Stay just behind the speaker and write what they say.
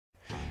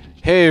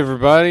Hey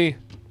everybody,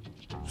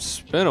 it's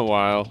been a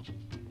while.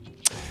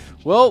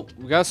 Well,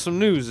 we got some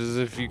news, as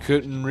if you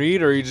couldn't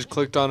read or you just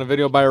clicked on a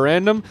video by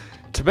random.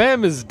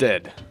 TBAM is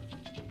dead.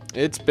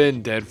 It's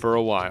been dead for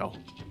a while.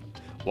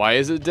 Why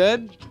is it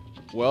dead?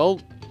 Well,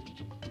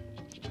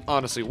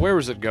 honestly, where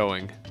was it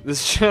going?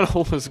 This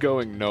channel was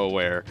going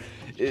nowhere.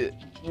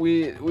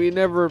 We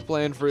never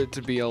planned for it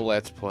to be a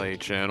Let's Play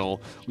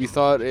channel. We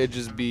thought it'd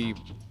just be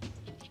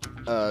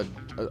a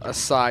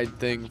side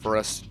thing for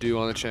us to do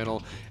on the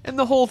channel, and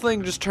the whole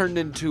thing just turned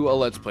into a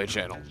Let's Play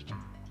channel.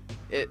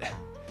 It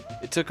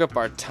took up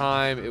our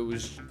time. It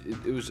was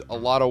a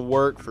lot of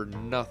work for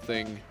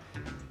nothing.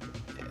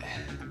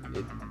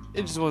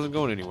 It just wasn't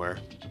going anywhere.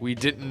 We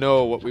didn't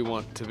know what we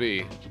want to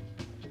be,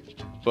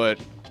 but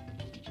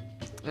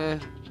I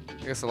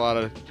guess a lot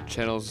of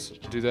channels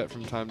do that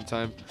from time to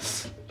time.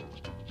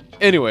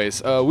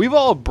 Anyways, we've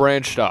all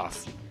branched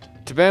off.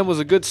 TBAM was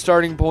a good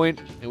starting point,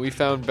 and we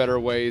found better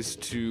ways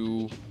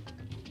to...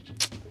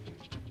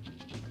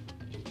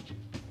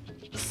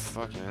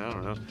 Fuck, man, I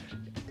don't know.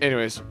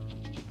 Anyways,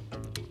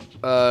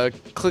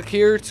 click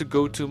here to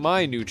go to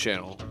my new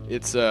channel.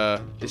 It's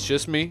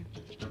just me,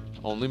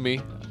 only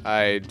me.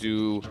 I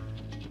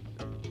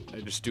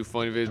just do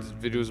funny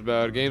videos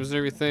about games and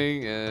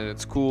everything, and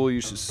it's cool.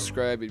 You should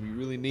subscribe. It'd be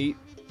really neat.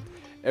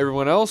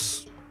 Everyone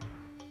else,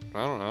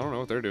 I don't know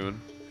what they're doing.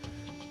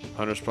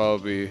 Hunter's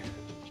probably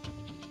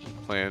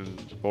playing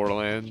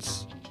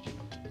Borderlands.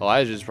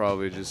 Elijah's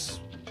probably just,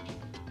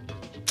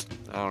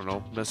 I don't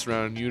know, messing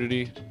around in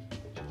Unity,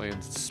 playing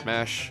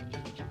Smash.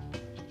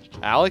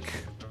 Alec?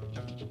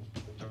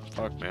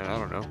 Fuck, man, I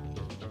don't know.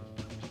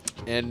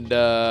 And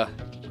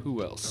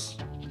who else?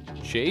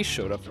 Jay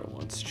showed up for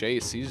once.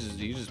 Chase, he's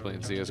just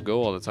playing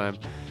CS:GO all the time.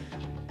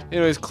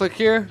 Anyways, click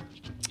here.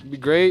 It'd be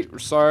great. We're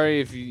sorry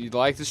if you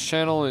like this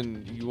channel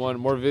and you want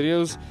more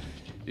videos.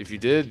 If you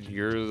did,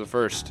 you're the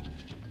first.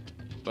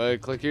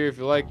 But click here if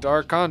you liked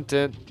our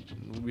content.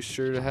 We'll be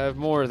sure to have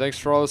more. Thanks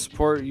for all the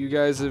support you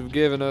guys have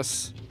given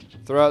us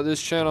throughout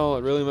this channel.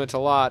 It really meant a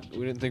lot.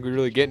 We didn't think we'd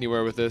really get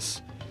anywhere with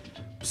this.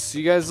 See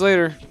you guys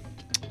later.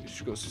 You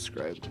should go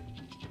subscribe.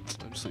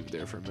 I'll just leave it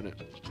there for a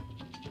minute.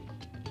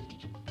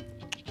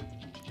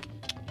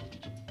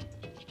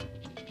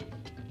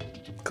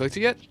 Clicked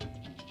it yet?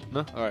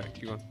 No? Alright,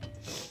 keep going.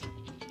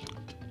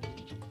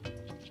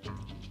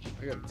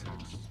 I got a text.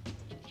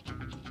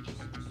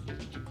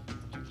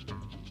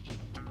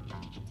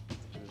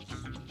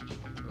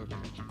 Okay.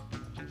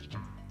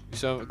 You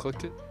still haven't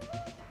clicked it?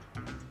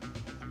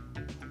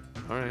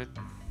 Alright.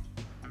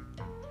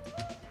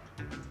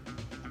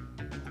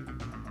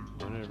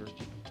 Whatever.